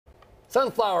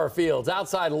Sunflower fields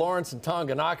outside Lawrence and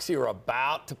Tonganoxie are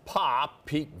about to pop.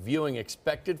 Peak viewing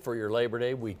expected for your Labor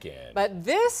Day weekend. But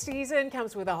this season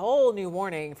comes with a whole new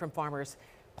warning from farmers.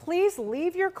 Please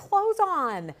leave your clothes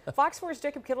on. Fox 4's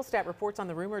Jacob Kittelstadt reports on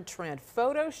the rumored trend.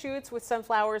 Photo shoots with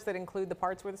sunflowers that include the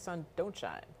parts where the sun don't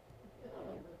shine.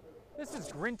 This is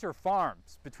Grinter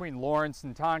Farms between Lawrence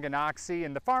and Tonganoxie,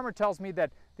 and the farmer tells me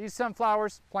that these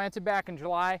sunflowers planted back in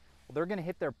July, well, they're going to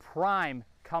hit their prime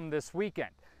come this weekend.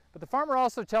 But the farmer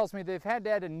also tells me they've had to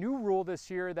add a new rule this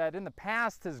year that in the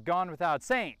past has gone without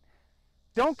saying.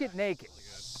 Don't get naked.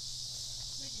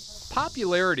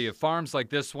 Popularity of farms like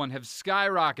this one have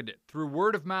skyrocketed through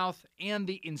word of mouth and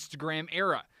the Instagram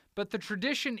era. But the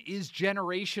tradition is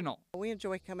generational. We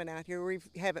enjoy coming out here. We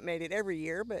haven't made it every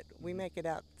year, but we make it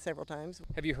out several times.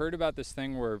 Have you heard about this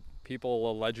thing where people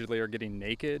allegedly are getting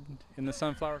naked in the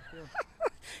sunflower field?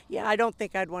 Yeah, I don't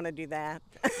think I'd want to do that.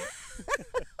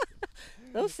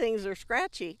 Those things are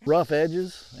scratchy. Rough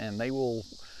edges, and they will,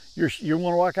 you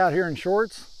want to walk out here in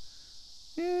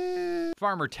shorts? Yeah.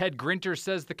 Farmer Ted Grinter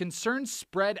says the concerns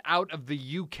spread out of the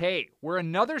UK, where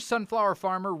another sunflower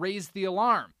farmer raised the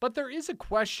alarm. But there is a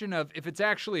question of if it's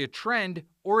actually a trend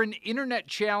or an internet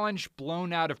challenge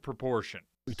blown out of proportion.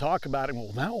 We talk about it,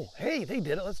 well, no, hey, they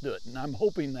did it, let's do it. And I'm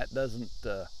hoping that doesn't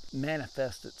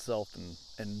manifest itself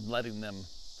and letting them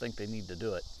think they need to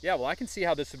do it. Yeah, well, I can see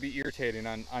how this would be irritating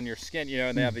on your skin, you know,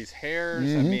 and they have these hairs.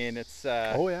 I mean, it's...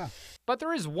 Oh, yeah. But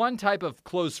there is one type of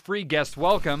clothes-free guest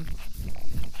welcome.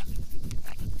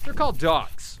 They're called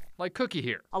dogs, like Cookie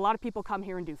here. A lot of people come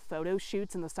here and do photo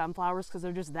shoots in the sunflowers because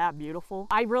they're just that beautiful.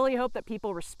 I really hope that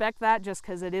people respect that just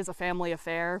because it is a family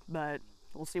affair, but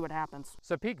we'll see what happens.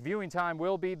 So peak viewing time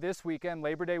will be this weekend,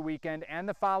 Labor Day weekend, and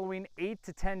the following 8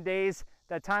 to 10 days.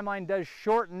 That timeline does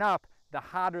shorten up the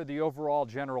hotter the overall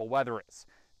general weather is.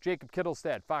 Jacob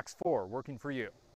Kittelstadt, Fox 4, working for you.